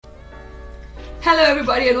Hello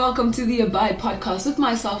everybody and welcome to the Abide podcast with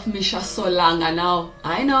myself, Misha Solanga. Now,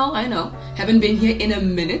 I know, haven't been here in a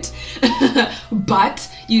minute, but,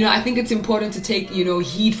 I think it's important to take,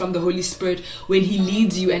 heed from the Holy Spirit when He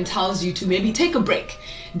leads you and tells you to maybe take a break.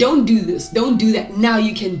 Don't do this, don't do that, now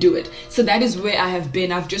you can do it. So that is where I have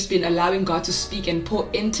been. I've just been allowing God to speak and pour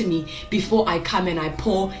into me before I come and I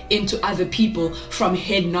pour into other people from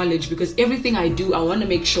head knowledge, because everything I do, I want to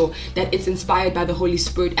make sure that it's inspired by the Holy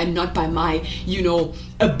Spirit and not by my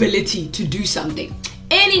ability to do something.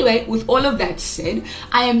 Anyway, with all of that said,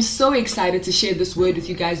 I am so excited to share this word with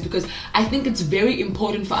you guys because I think it's very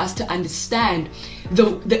important for us to understand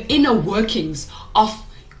the inner workings of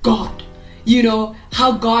God.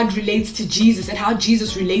 How God relates to Jesus and how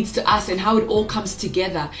Jesus relates to us and how it all comes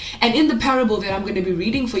together. And in the parable that I'm going to be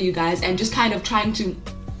reading for you guys and just kind of trying to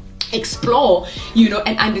explore,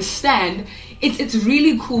 and understand, it's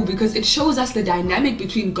really cool because it shows us the dynamic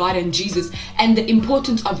between God and Jesus and the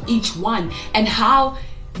importance of each one and how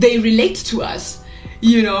they relate to us,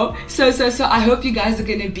 So I hope you guys are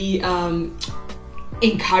going to be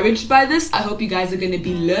encouraged by this. I hope you guys are going to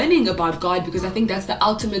be learning about God, because I think that's the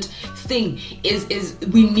ultimate thing is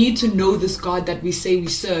we need to know this God that we say we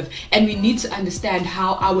serve, and we need to understand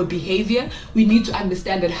how our behavior, we need to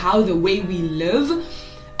understand that how the way we live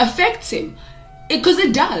affects Him. Because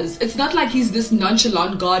it does. It's not like He's this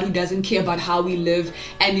nonchalant God who doesn't care about how we live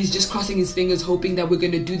and He's just crossing His fingers hoping that we're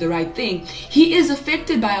going to do the right thing. He is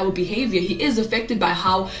affected by our behavior. He is affected by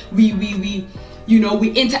how we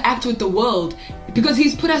interact with the world, because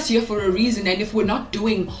He's put us here for a reason, and if we're not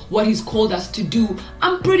doing what He's called us to do,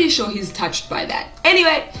 I'm pretty sure He's touched by that.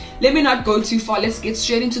 Anyway, let me not go too far. Let's get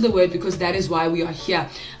straight into the word, because that is why we are here.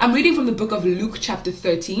 I'm reading from the book of Luke chapter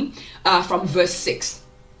 13 from verse 6.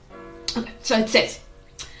 Okay, so it says,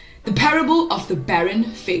 the parable of the barren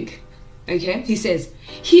fig. Okay, he says,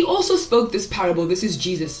 He also spoke this parable. This is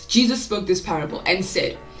Jesus. Jesus spoke this parable and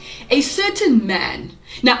said, a certain man.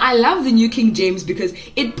 Now I love the New King James because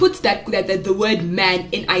it puts that the word man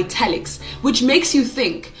in italics, which makes you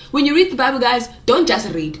think. When you read the Bible, guys, don't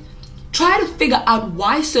just read. Try to figure out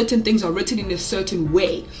why certain things are written in a certain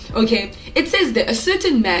way. Okay, it says that a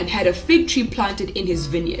certain man had a fig tree planted in his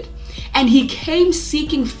vineyard, and he came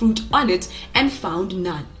seeking fruit on it and found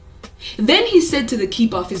none. Then he said to the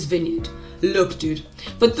keeper of his vineyard, look, dude,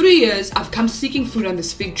 for 3 years I've come seeking fruit on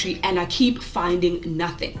this fig tree and I keep finding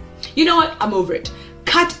nothing. You know what? I'm over it.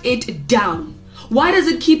 Cut it down. Why does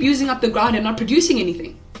it keep using up the ground and not producing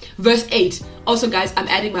anything? Verse 8. Also, guys, I'm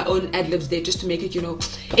adding my own ad-libs there just to make it,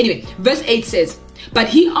 Anyway, verse 8 says, but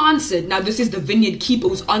he answered, now this is the vineyard keeper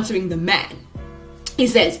who's answering the man. He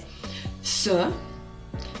says, sir,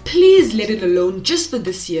 please let it alone just for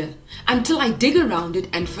this year until I dig around it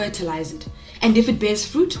and fertilize it. And if it bears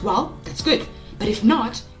fruit, well, that's good. But if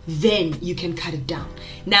not, then you can cut it down.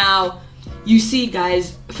 Now, you see,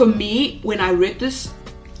 guys, for me, when I read this,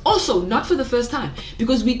 also not for the first time,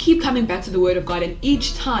 because we keep coming back to the word of God, and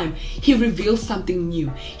each time He reveals something new.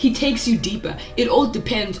 He takes you deeper. It all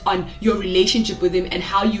depends on your relationship with Him and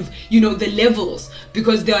how you've, the levels,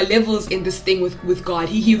 because there are levels in this thing with God.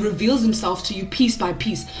 He reveals Himself to you piece by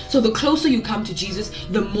piece. So the closer you come to Jesus,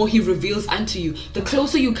 the more He reveals unto you. The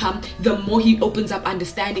closer you come, the more He opens up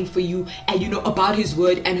understanding for you and about His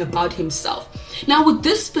word and about Himself. Now with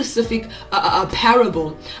this specific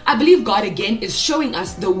parable, I believe God again is showing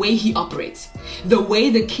us the way He operates, the way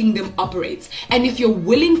the kingdom operates. And if you're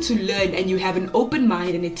willing to learn and you have an open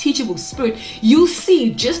mind and a teachable spirit, you'll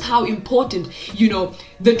see just how important,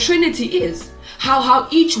 the Trinity is, how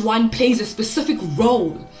each one plays a specific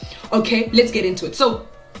role. Okay, let's get into it. So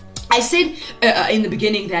I said in the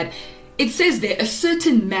beginning that it says there, a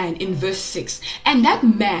certain man in verse 6. And that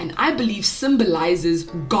man, I believe, symbolizes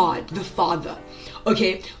God, the Father.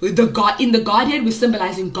 Okay, in the Godhead, we're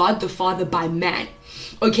symbolizing God the Father by man.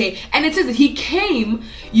 Okay, and it says that He came,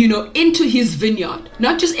 into His vineyard.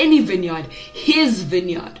 Not just any vineyard, His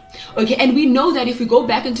vineyard. Okay, and we know that if we go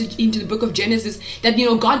back into the book of Genesis, that,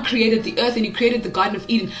 God created the earth and He created the Garden of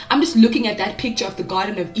Eden. I'm just looking at that picture of the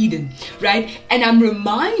Garden of Eden, right? And I'm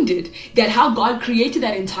reminded that how God created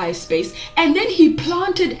that entire space, and then He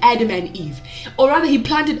planted Adam and Eve. Or rather, He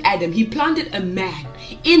planted Adam. He planted a man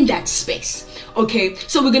in that space. Okay,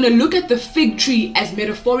 so we're going to look at the fig tree as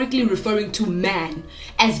metaphorically referring to man,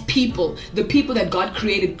 as people, the people that God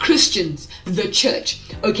created, Christians, the church.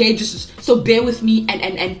 Okay, just so bear with me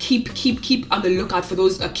and keep on the lookout for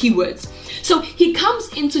those keywords. So He comes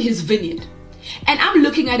into His vineyard, and I'm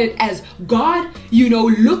looking at it as God,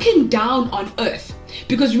 looking down on earth.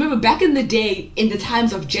 Because remember, back in the day, in the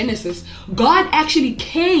times of Genesis, God actually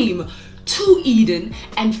came to Eden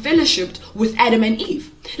and fellowshiped with Adam and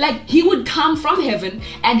Eve. Like he would come from heaven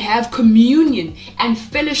and have communion and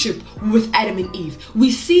fellowship with Adam and Eve.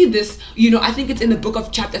 We see this, I think it's in the book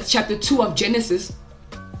of chapter 2 of Genesis,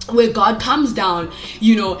 where God comes down,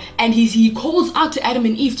 and he calls out to Adam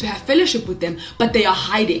and Eve to have fellowship with them, but they are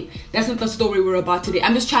hiding. That's not the story we're about today.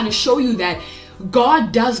 I'm just trying to show you that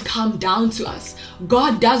God does come down to us.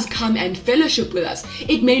 God does come and fellowship with us.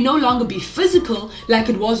 It may no longer be physical like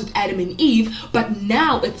it was with Adam and Eve, but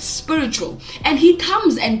now it's spiritual. And he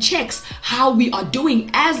comes and checks how we are doing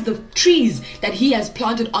as the trees that he has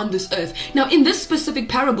planted on this earth. Now, in this specific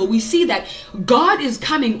parable, we see that God is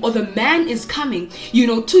coming, or the man is coming,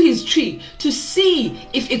 to his tree to see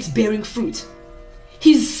if it's bearing fruit.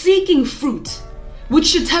 He's seeking fruit, which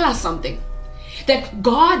should tell us something. That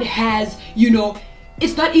God has,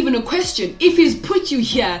 it's not even a question. If he's put you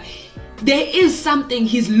here, there is something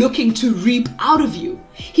he's looking to reap out of you.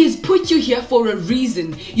 He's put you here for a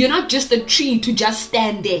reason. You're not just a tree to just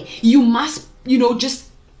stand there. You must,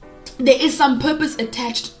 there is some purpose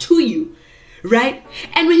attached to you, right?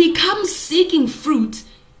 And when he comes seeking fruit,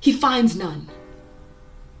 he finds none.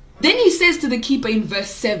 Then he says to the keeper in verse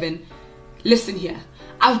 7, listen here.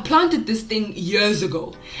 I've planted this thing years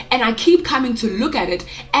ago, and I keep coming to look at it,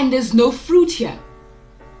 and there's no fruit here.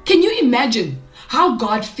 Can you imagine how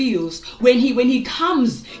God feels when he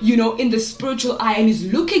comes, in the spiritual eye, and he's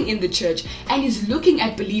looking in the church, and he's looking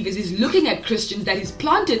at believers, he's looking at Christians that he's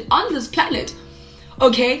planted on this planet,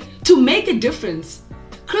 okay, to make a difference.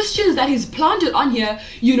 Christians that he's planted on here,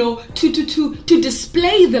 to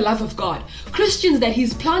display the love of God. Christians that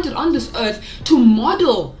he's planted on this earth to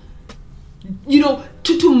model,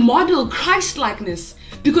 to model Christ-likeness.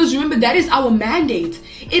 Because remember, that is our mandate.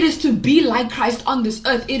 It is to be like Christ on this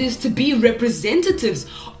earth. It is to be representatives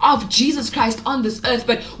of Jesus Christ on this earth.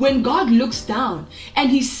 But when God looks down and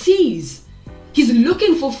he sees, he's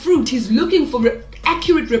looking for fruit. He's looking for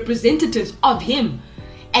accurate representatives of him.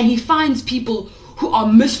 And he finds people who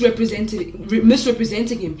are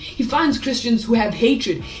misrepresenting him. He finds Christians who have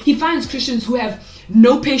hatred. He finds Christians who have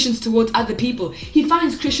no patience towards other people. He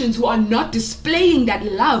finds Christians who are not displaying that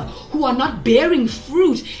love, who are not bearing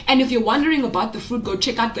fruit. And if you're wondering about the fruit, go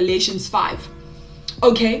check out Galatians 5.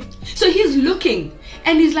 Okay? So he's looking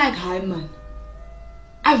and he's like, hi man,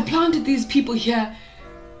 I've planted these people here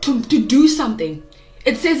to do something.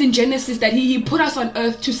 It says in Genesis that he put us on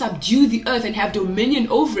earth to subdue the earth and have dominion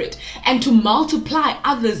over it and to multiply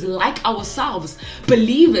others like ourselves,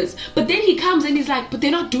 believers. But then he comes and he's like, but they're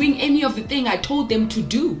not doing any of the thing I told them to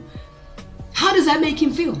do. How does that make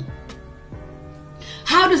him feel?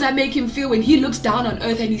 How does that make him feel when he looks down on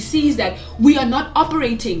earth and he sees that we are not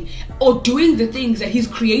operating or doing the things that he's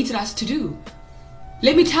created us to do?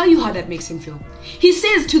 Let me tell you how that makes him feel. He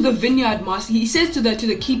says to the vineyard master, he says to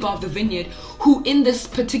the keeper of the vineyard, who in this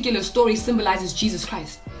particular story symbolizes Jesus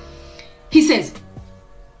Christ. He says,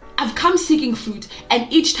 I've come seeking fruit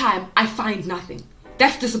and each time I find nothing.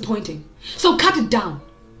 That's disappointing. So cut it down.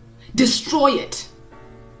 Destroy it.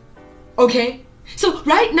 Okay? So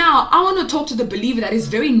right now, I want to talk to the believer that is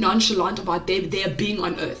very nonchalant about their being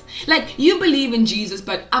on earth. Like, you believe in Jesus,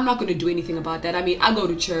 but I'm not going to do anything about that. I mean, I go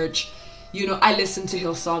to church. I listen to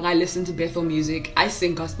Hillsong, I listen to Bethel music, I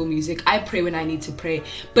sing gospel music, I pray when I need to pray,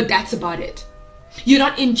 but that's about it. You're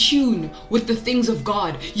not in tune with the things of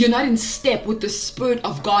God. You're not in step with the Spirit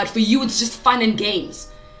of God. For you, it's just fun and games.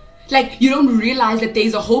 Like, you don't realize that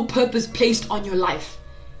there's a whole purpose placed on your life.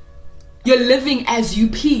 You're living as you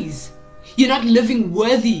please. You're not living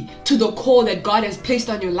worthy to the call that God has placed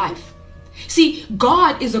on your life. See,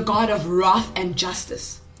 God is a God of wrath and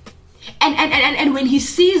justice. And when he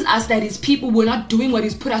sees us that his people were not doing what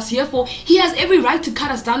he's put us here for, he has every right to cut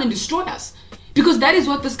us down and destroy us. Because that is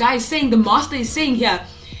what this guy is saying. The master is saying here,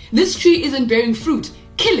 this tree isn't bearing fruit.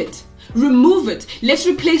 Kill it. Remove it. Let's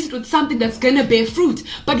replace it with something that's going to bear fruit.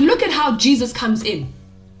 But look at how Jesus comes in.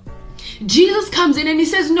 Jesus comes in and he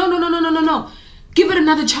says, no. Give it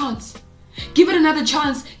another chance. Give it another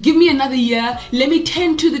chance. Give me another year. Let me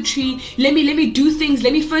tend to the tree. Let me do things.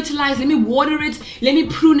 Let me fertilize. Let me water it. Let me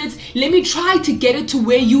prune it. Let me try to get it to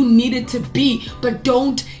where you need it to be. But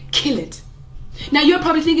don't kill it. Now you're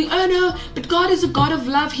probably thinking, oh no, but God is a God of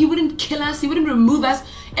love. He wouldn't kill us. He wouldn't remove us.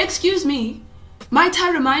 Excuse me. Might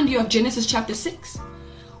I remind you of Genesis chapter 6,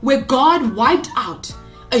 where God wiped out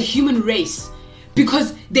a human race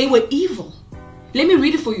because they were evil. Let me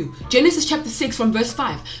read it for you. Genesis chapter 6 from verse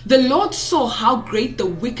 5. The Lord saw how great the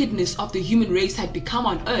wickedness of the human race had become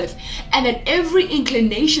on earth, and that every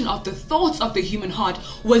inclination of the thoughts of the human heart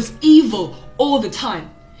was evil all the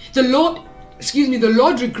time. The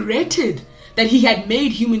Lord regretted that he had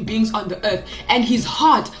made human beings on the earth, and his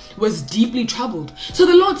heart was deeply troubled. So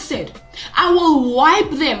the Lord said, I will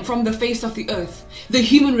wipe them from the face of the earth, the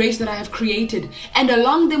human race that I have created, and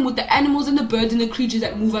along them with the animals and the birds and the creatures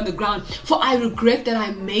that move on the ground, for I regret that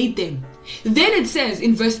I made them. Then it says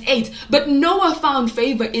in verse 8, but Noah found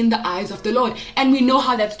favor in the eyes of the Lord. And we know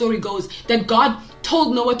how that story goes, that God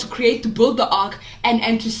told Noah to build the ark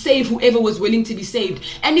and to save whoever was willing to be saved.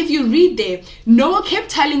 And if you read there, Noah kept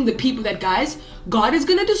telling the people that, guys, God is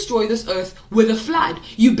going to destroy this earth with a flood.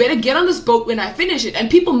 You better get on this boat when I finish it. And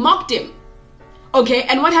people mocked him. Okay,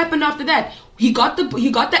 and what happened after that? He got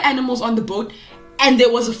the animals on the boat, and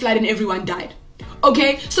there was a flood and everyone died.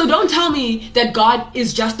 Okay, so don't tell me that God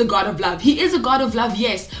is just a God of love. He is a God of love,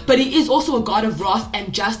 yes, but he is also a God of wrath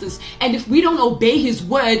and justice. And if we don't obey his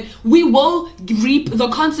word, we will reap the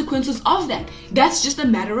consequences of that. That's just a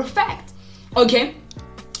matter of fact. Okay?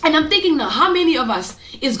 And I'm thinking now, how many of us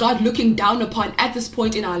is God looking down upon at this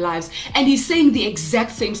point in our lives? And he's saying the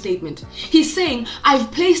exact same statement. He's saying,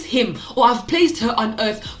 I've placed him or I've placed her on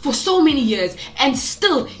earth for so many years, and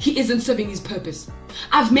still he isn't serving his purpose.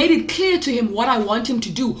 I've made it clear to him what I want him to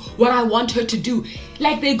do, what I want her to do.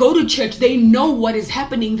 Like, they go to church, they know what is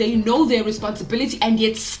happening, they know their responsibility, and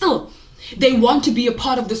yet still they want to be a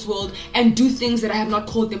part of this world and do things that I have not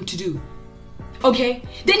called them to do. Okay?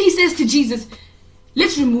 Then he says to Jesus,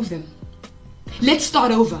 let's remove them. Let's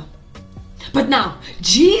start over. But now,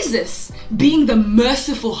 Jesus, being the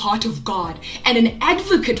merciful heart of God and an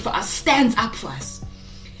advocate for us, stands up for us.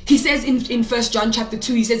 He says in 1 John chapter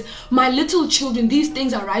 2, he says, my little children, these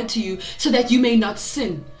things I write to you so that you may not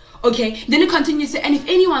sin. Okay, then it continues to say, and if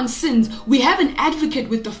anyone sins, we have an advocate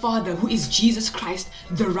with the Father, who is Jesus Christ,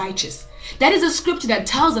 the righteous. That is a scripture that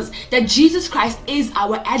tells us that Jesus Christ is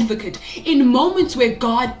our advocate in moments where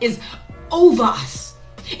God is over us,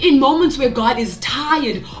 in moments where God is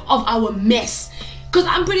tired of our mess. Because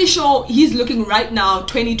I'm pretty sure he's looking right now,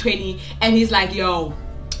 2020, and he's like, yo,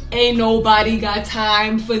 ain't nobody got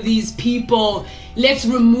time for these people. Let's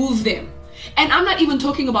remove them. And I'm not even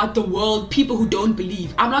talking about the world, people who don't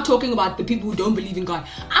believe. I'm not talking about the people who don't believe in God.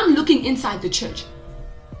 I'm looking inside the church.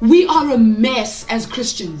 We are a mess as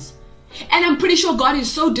Christians. And I'm pretty sure God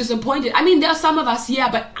is so disappointed. I mean, there are some of us here,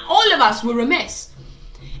 but all of us were a mess.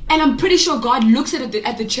 And I'm pretty sure God looks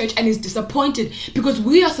at the church and is disappointed, because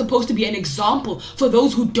we are supposed to be an example for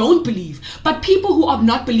those who don't believe. But people who are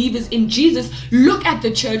not believers in Jesus look at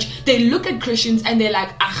the church, they look at Christians, and they're like,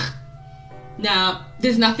 nah,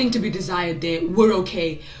 there's nothing to be desired there. We're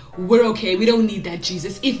okay. We're okay. We don't need that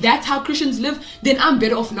Jesus. If that's how Christians live, then I'm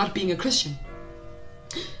better off not being a Christian.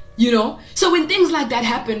 You know? So when things like that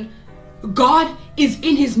happen, God is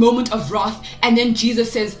in his moment of wrath, and then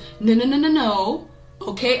Jesus says, no.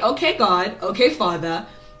 Okay, God, okay, Father,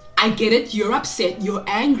 I get it, you're upset, you're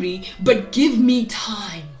angry, but give me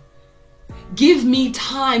time. Give me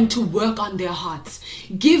time to work on their hearts.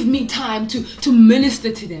 Give me time to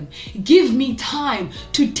minister to them. Give me time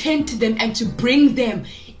to tend to them and to bring them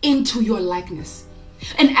into your likeness.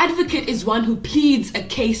 An advocate is one who pleads the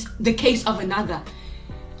case of another.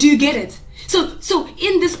 Do you get it? So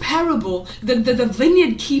in this parable, the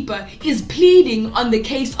vineyard keeper is pleading on the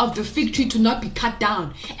case of the fig tree to not be cut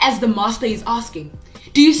down, as the master is asking.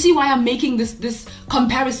 Do you see why I'm making this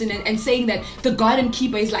comparison and saying that the garden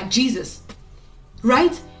keeper is like Jesus?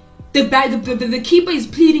 Right? The keeper is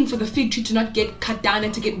pleading for the fig tree to not get cut down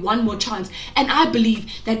and to get one more chance. And I believe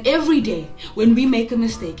that every day when we make a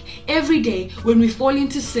mistake, every day when we fall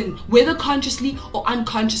into sin, whether consciously or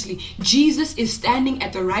unconsciously, Jesus is standing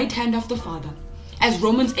at the right hand of the Father. As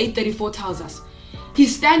Romans 8:34 tells us,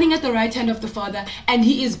 he's standing at the right hand of the Father, and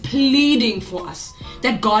he is pleading for us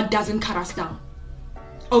that God doesn't cut us down.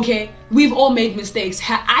 Okay, we've all made mistakes.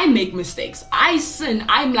 I make mistakes. I sin.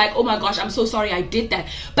 I'm like, oh my gosh, I'm so sorry I did that.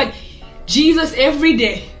 But Jesus every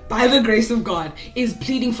day, by the grace of God, is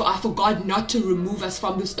pleading for us, for God not to remove us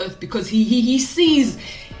from this earth, because he sees,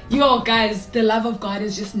 yo guys, the love of God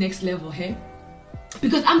is just next level, hey?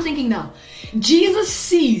 Because I'm thinking now, Jesus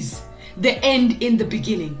sees the end in the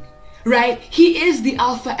beginning. Right? He is the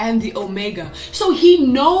Alpha and the Omega. So he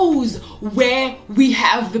knows where we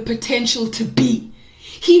have the potential to be.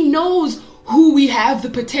 He knows who we have the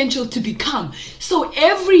potential to become. So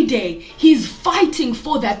every day he's fighting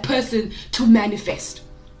for that person to manifest.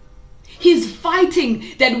 He's fighting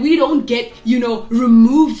that we don't get,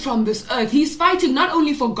 removed from this earth. He's fighting not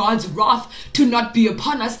only for God's wrath to not be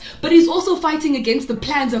upon us, but he's also fighting against the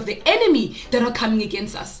plans of the enemy that are coming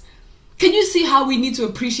against us. Can you see how we need to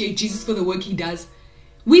appreciate Jesus for the work he does?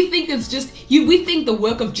 We think it's just we think the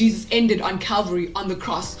work of Jesus ended on Calvary on the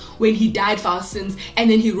cross when he died for our sins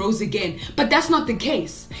and then he rose again. But that's not the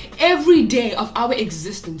case. Every day of our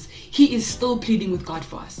existence, he is still pleading with God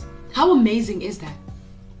for us. How amazing is that?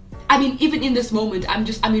 I mean, even in this moment,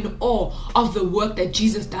 I'm in awe of the work that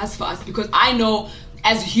Jesus does for us, because I know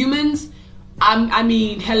as humans,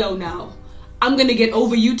 hello now. I'm gonna get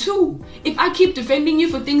over you too. If I keep defending you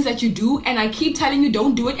for things that you do and I keep telling you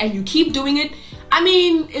don't do it and you keep doing it,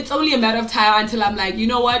 it's only a matter of time until I'm like, you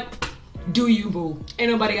know what? Do you, boo.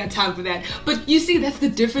 Ain't nobody got time for that. But you see, that's the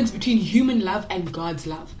difference between human love and God's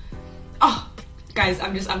love. Oh, guys,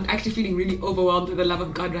 I'm actually feeling really overwhelmed with the love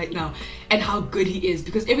of God right now and how good he is,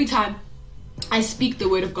 because every time I speak the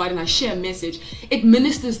word of God and I share a message, it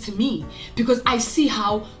ministers to me, because I see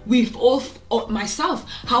how we've all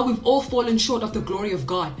fallen short of the glory of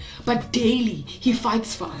God. But daily, he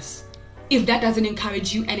fights for us. If that doesn't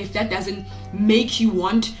encourage you, and if that doesn't make you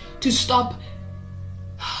want to stop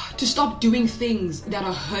doing things that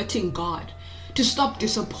are hurting God, to stop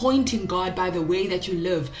disappointing God by the way that you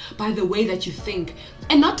live, by the way that you think.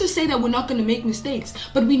 And not to say that we're not going to make mistakes,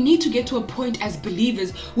 but we need to get to a point as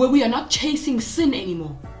believers where we are not chasing sin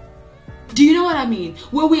anymore. Do you know what I mean?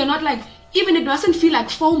 Where we are not like, even it doesn't feel like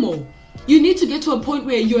FOMO. You need to get to a point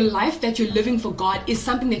where your life that you're living for God is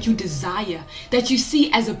something that you desire, that you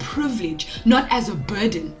see as a privilege, not as a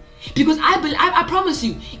burden. Because I promise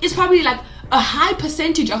you, it's probably like a high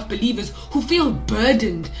percentage of believers who feel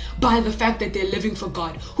burdened by the fact that they're living for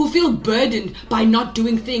God, who feel burdened by not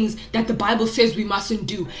doing things that the Bible says we mustn't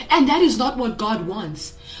do. And that is not what God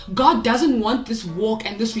wants. God doesn't want this walk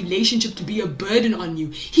and this relationship to be a burden on you.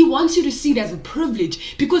 He wants you to see it as a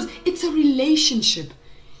privilege, because it's a relationship.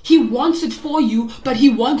 He wants it for you, but he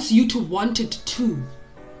wants you to want it too.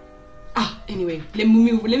 Anyway, let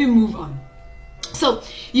me move on. So,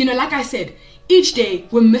 like I said, each day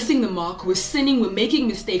we're missing the mark, we're sinning, we're making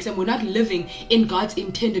mistakes, and we're not living in God's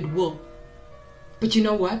intended will. But you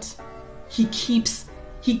know what? He keeps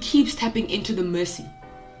tapping into the mercy.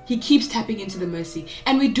 He keeps tapping into the mercy.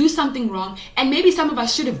 And we do something wrong, and maybe some of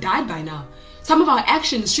us should have died by now. Some of our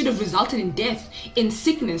actions should have resulted in death, in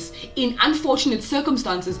sickness, in unfortunate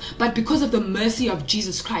circumstances, but because of the mercy of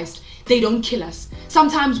Jesus Christ, they don't kill us.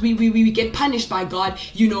 Sometimes we get punished by God,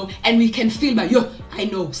 and we can feel like, I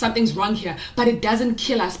know something's wrong here, but it doesn't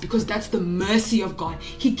kill us, because that's the mercy of God.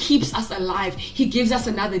 He keeps us alive. He gives us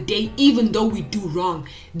another day, even though we do wrong.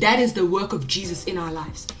 That is the work of Jesus in our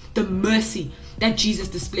lives. The mercy that Jesus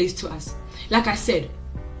displays to us. Like I said,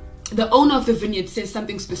 the owner of the vineyard says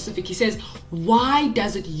something specific. He says, why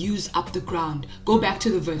does it use up the ground? Go back to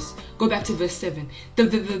the verse. Go back to verse 7.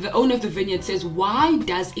 The owner of the vineyard says, why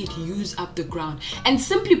does it use up the ground? And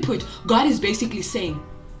simply put, God is basically saying,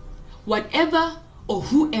 whatever or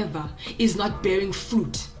whoever is not bearing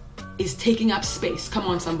fruit is taking up space. Come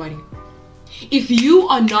on, somebody. If you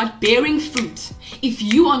are not bearing fruit, if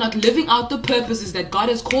you are not living out the purposes that God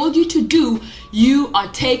has called you to do, you are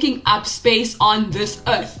taking up space on this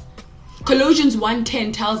earth. Colossians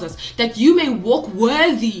 1:10 tells us that you may walk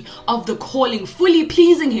worthy of the calling, fully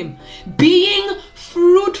pleasing him, being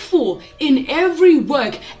fruitful in every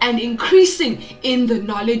work and increasing in the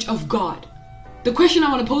knowledge of God. The question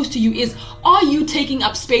I want to pose to you is, are you taking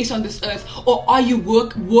up space on this earth, or are you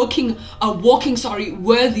walking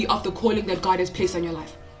worthy of the calling that God has placed on your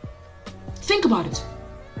life? Think about it.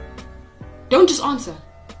 Don't just answer.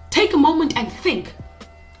 Take a moment and think.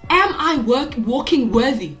 Am I walking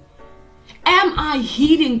worthy? Am I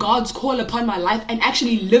heeding God's call upon my life and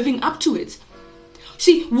actually living up to it?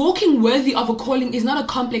 See, walking worthy of a calling is not a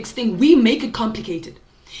complex thing. We make it complicated.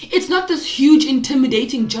 It's not this huge,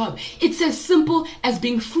 intimidating job. It's as simple as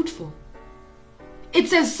being fruitful.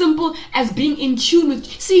 It's as simple as being in tune with...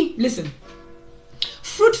 See, listen.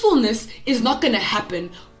 Fruitfulness is not going to happen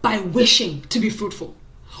by wishing to be fruitful.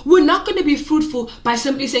 We're not going to be fruitful by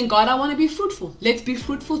simply saying, God, I want to be fruitful. Let's be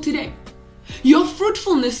fruitful today. Your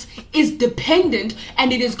fruitfulness is dependent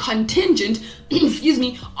and it is contingent,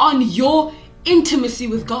 on your intimacy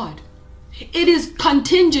with God. It is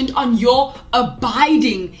contingent on your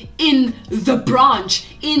abiding in the branch,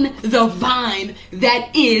 in the vine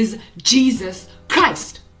that is Jesus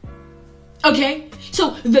Christ. Okay?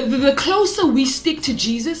 So the closer we stick to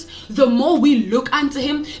Jesus, the more we look unto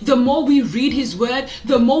him, the more we read his word,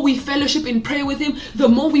 the more we fellowship in prayer with him, the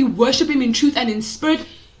more we worship him in truth and in spirit,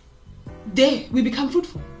 there we become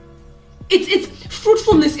fruitful. It's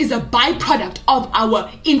fruitfulness is a byproduct of our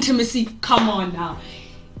intimacy. Come on now.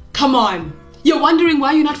 Come on. You're wondering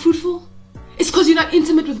why you're not fruitful? It's because you're not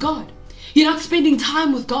intimate with God. You're not spending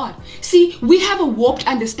time with God. See, we have a warped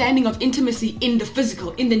understanding of intimacy in the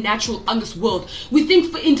physical, in the natural, on this world. We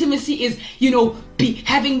think for intimacy is,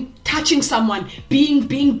 touching someone,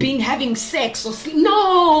 having sex or sleep.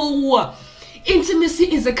 No!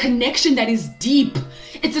 Intimacy is a connection that is deep.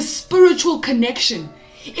 It's a spiritual connection.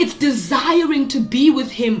 It's desiring to be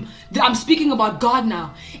with Him. I'm speaking about God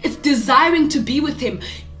now. It's desiring to be with Him,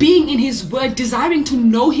 being in His Word, desiring to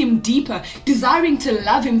know Him deeper, desiring to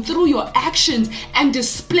love Him through your actions and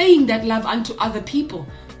displaying that love unto other people.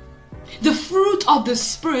 The fruit of the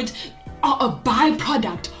Spirit are a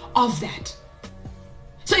byproduct of that.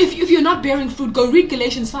 So if you're not bearing fruit, go read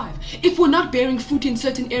Galatians 5. If we're not bearing fruit in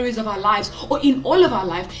certain areas of our lives or in all of our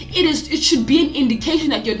life, it should be an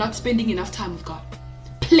indication that you're not spending enough time with God.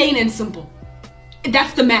 Plain and simple.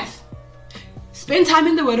 That's the math. Spend time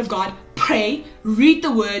in the Word of God, pray, read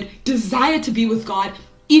the Word, desire to be with God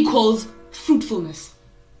equals fruitfulness.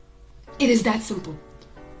 It is that simple.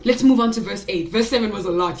 Let's move on to verse 8. Verse 7 was a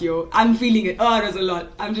lot, yo. I'm feeling it. Oh, it was a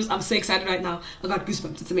lot. I'm so excited right now. I got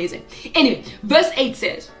goosebumps. It's amazing. Anyway, verse 8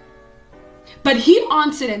 says, but he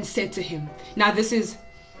answered and said to him. Now this is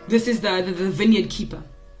the vineyard keeper.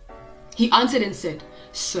 He answered and said,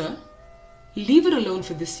 Sir, leave it alone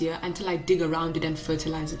for this year until I dig around it and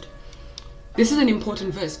fertilize it. This is an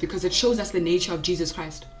important verse because it shows us the nature of Jesus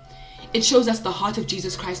Christ. It shows us the heart of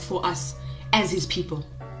Jesus Christ for us as His people.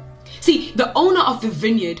 See, the owner of the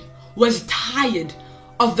vineyard was tired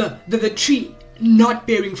of the tree not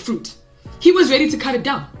bearing fruit. He was ready to cut it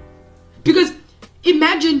down. Because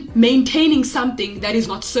imagine maintaining something that is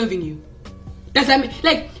not serving you. Does that mean,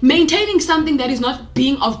 like, maintaining something that is not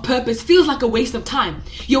being of purpose feels like a waste of time.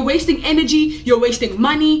 You're wasting energy, you're wasting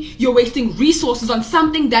money, you're wasting resources on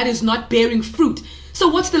something that is not bearing fruit. So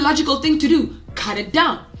what's the logical thing to do? Cut it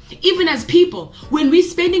down. Even as people, when we're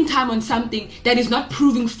spending time on something that is not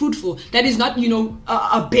proving fruitful, that is not,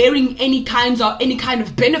 bearing any kind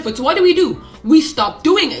of benefits, what do? We stop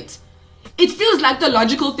doing it. It feels like the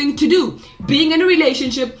logical thing to do. Being in a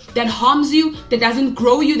relationship that harms you, that doesn't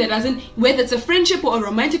grow you, whether it's a friendship or a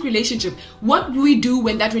romantic relationship, what do we do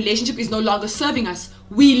when that relationship is no longer serving us?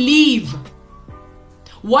 We leave.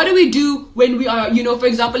 What do we do when we are, for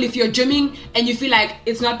example, if you're gymming and you feel like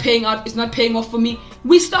it's not paying out, it's not paying off for me,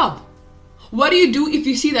 we stop. What do you do if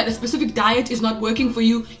you see that a specific diet is not working for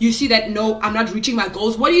you? You see that, no, I'm not reaching my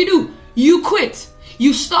goals. What do? You quit.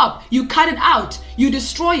 You stop. You cut it out. You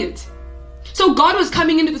destroy it. So God was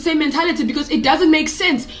coming into the same mentality because it doesn't make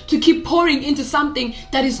sense to keep pouring into something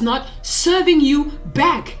that is not serving you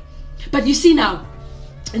back. But you see now,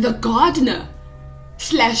 the gardener /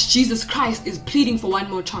 Jesus Christ is pleading for one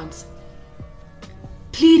more chance.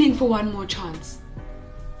 Pleading for one more chance.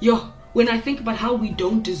 When I think about how we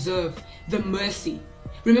don't deserve the mercy.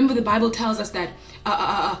 Remember the Bible tells us that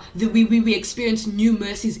we experience new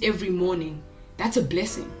mercies every morning. That's a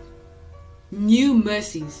blessing. New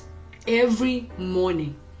mercies every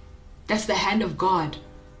morning. That's the hand of God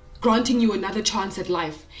granting you another chance at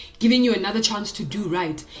life, giving you another chance to do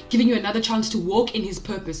right, giving you another chance to walk in His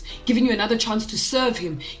purpose, giving you another chance to serve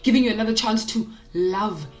Him, giving you another chance to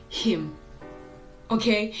love Him.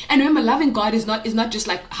 Okay? And remember, loving God is not just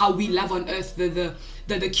like how we love on earth,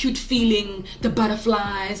 the cute feeling, the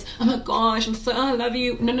butterflies, oh my gosh, I love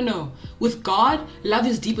you. No. With God, love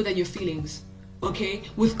is deeper than your feelings. Okay?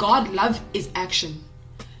 With God, love is action.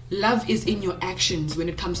 Love is in your actions when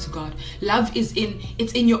it comes to God. Love is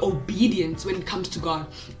in your obedience when it comes to God.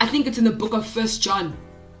 I think it's in the book of 1 John.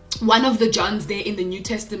 One of the Johns there in the New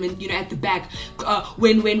Testament, at the back,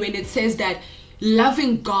 when it says that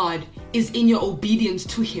loving God is in your obedience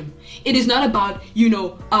to Him. It is not about,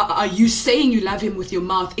 are you saying you love Him with your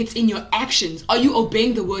mouth? It's in your actions. Are you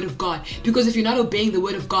obeying the word of God? Because if you're not obeying the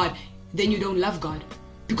word of God, then you don't love God.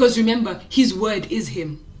 Because remember, His word is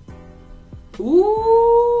Him.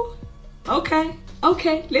 Ooh, okay,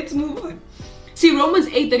 let's move on. See, Romans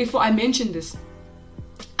 8:34, I mentioned this.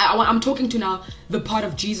 I'm talking to now the part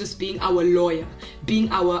of Jesus being our lawyer,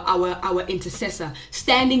 being our intercessor,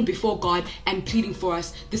 standing before God and pleading for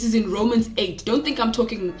us. This is in Romans 8. Don't think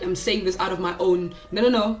I'm saying this out of my own.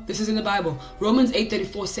 No, this is in the Bible. Romans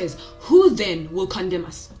 8:34 says, who then will condemn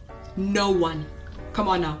us? No one. Come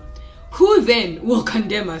on now. Who then will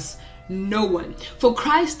condemn us? No one. For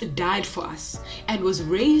Christ died for us and was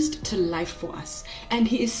raised to life for us. And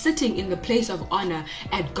He is sitting in the place of honor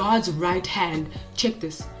at God's right hand. Check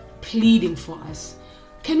this. Pleading for us.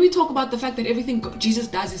 Can we talk about the fact that everything Jesus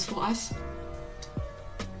does is for us?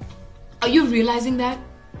 Are you realizing that?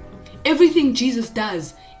 Everything Jesus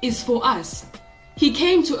does is for us. He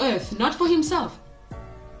came to earth not for Himself.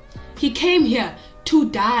 He came here to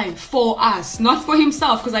die for us, not for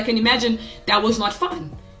himself, because I can imagine that was not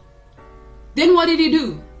fun. Then what did he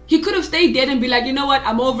do? He could have stayed dead and be like, you know what,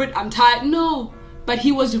 I'm over it, I'm tired. No, but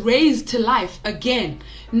he was raised to life again,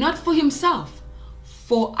 not for himself,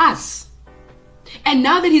 for us. And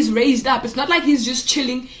now that he's raised up, it's not like he's just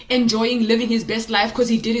chilling, enjoying, living his best life because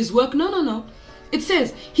he did his work. No. It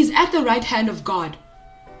says he's at the right hand of God,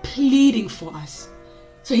 pleading for us.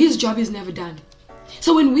 So his job is never done.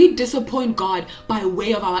 So when we disappoint God by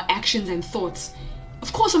way of our actions and thoughts,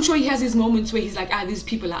 of course, I'm sure he has his moments where he's like, these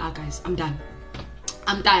people are, guys, I'm done.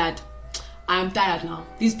 I'm tired. I'm tired now.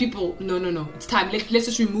 These people, no. It's time. Let's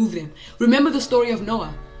just remove them. Remember the story of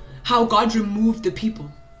Noah, how God removed the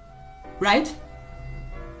people, right?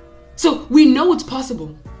 So we know it's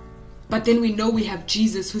possible, but then we know we have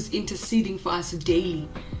Jesus who's interceding for us daily.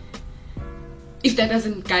 If that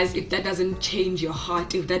doesn't change your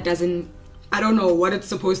heart, if that doesn't, I don't know what it's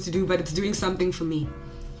supposed to do, but it's doing something for me.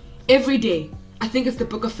 Every day, I think it's the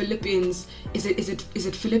book of Philippians. Is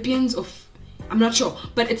it Philippians or I'm not sure,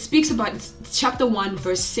 but it speaks about, it's chapter 1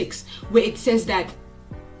 verse 6, where it says that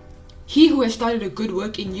he who has started a good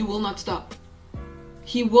work in you will not stop.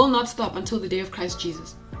 He will not stop until the day of Christ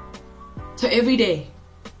Jesus. So every day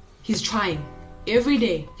he's trying. Every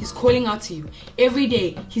day he's calling out to you. Every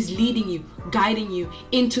day he's leading you, guiding you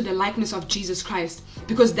into the likeness of Jesus Christ,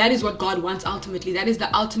 because that is what God wants ultimately. That is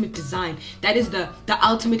the ultimate design. That is the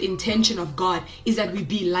ultimate intention of God, is that we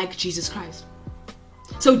be like Jesus Christ.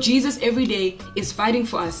 So Jesus every day is fighting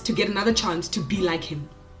for us to get another chance to be like him.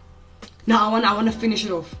 Now I want to finish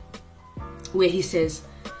it off where he says,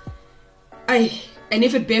 and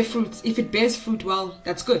if it bears fruit, well,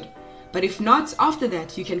 that's good. But if not, after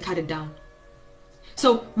that, you can cut it down.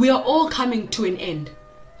 So we are all coming to an end,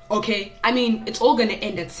 okay? I mean, it's all going to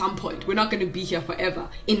end at some point. We're not going to be here forever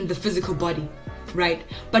in the physical body, right?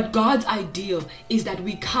 But God's ideal is that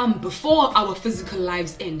we come before our physical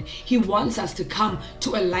lives end. He wants us to come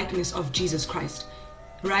to a likeness of Jesus Christ,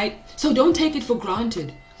 right? So don't take it for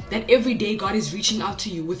granted that every day God is reaching out to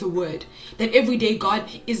you with a word. That every day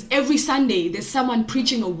every Sunday there's someone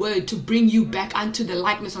preaching a word to bring you back unto the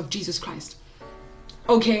likeness of Jesus Christ.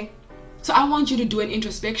 Okay? So I want you to do an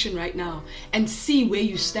introspection right now and see where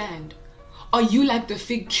you stand. Are you like the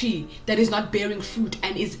fig tree that is not bearing fruit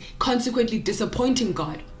and is consequently disappointing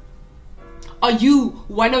God? Are you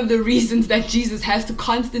one of the reasons that Jesus has to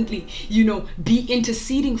constantly, be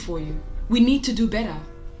interceding for you? We need to do better.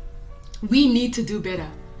 We need to do better.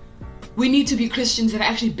 We need to be Christians that are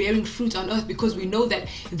actually bearing fruit on earth, because we know that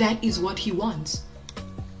that is what he wants.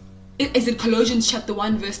 Is it Colossians chapter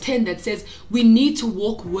 1 verse 10 that says we need to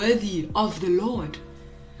walk worthy of the Lord.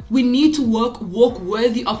 We need to walk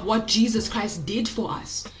worthy of what Jesus Christ did for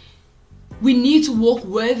us. We need to walk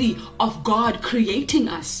worthy of God creating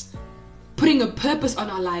us, putting a purpose on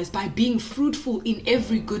our lives by being fruitful in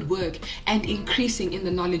every good work and increasing in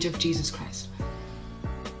the knowledge of Jesus Christ.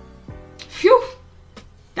 Phew!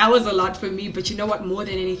 That was a lot for me, but you know what? More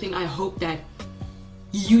than anything, I hope that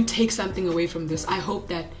you take something away from this. I hope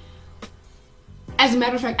that, as a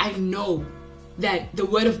matter of fact, I know that the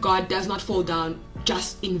word of God does not fall down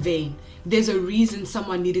just in vain. There's a reason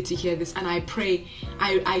someone needed to hear this, and I pray,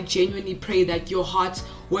 I genuinely pray that your heart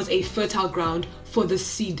was a fertile ground for the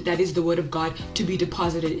seed that is the word of God to be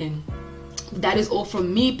deposited in. That is all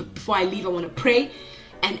from me. But before I leave, I want to pray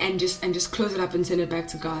and just close it up and send it back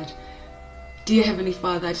to God. Dear Heavenly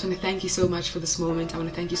Father, I just want to thank you so much for this moment. I want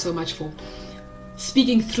to thank you so much for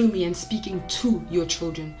speaking through me and speaking to your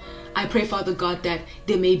children. I pray, Father God, that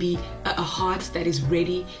there may be a heart that is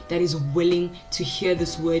ready, that is willing to hear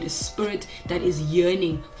this word, a spirit that is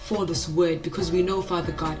yearning for this word, because we know,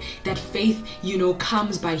 Father God, that faith,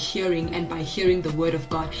 comes by hearing, and by hearing the word of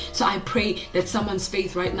God. So I pray that someone's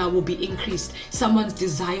faith right now will be increased. Someone's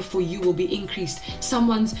desire for you will be increased.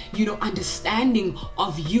 Someone's, understanding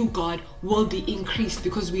of you, God, will be increased,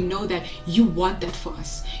 because we know that you want that for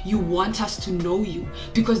us. You want us to know you,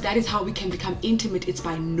 because that is how we can become intimate. It's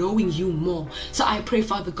by knowing you more. So I pray,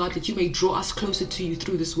 Father God, that you may draw us closer to you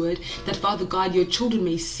through this word, that, Father God, your children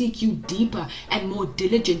may seek you deeper and more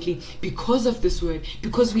diligently because of this word,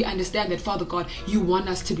 because we understand that, Father God, you want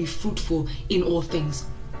us to be fruitful in all things.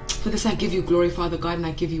 For this I give you glory, Father God, and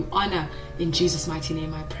I give you honor. In Jesus' mighty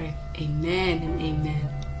name I pray. Amen and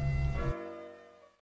amen.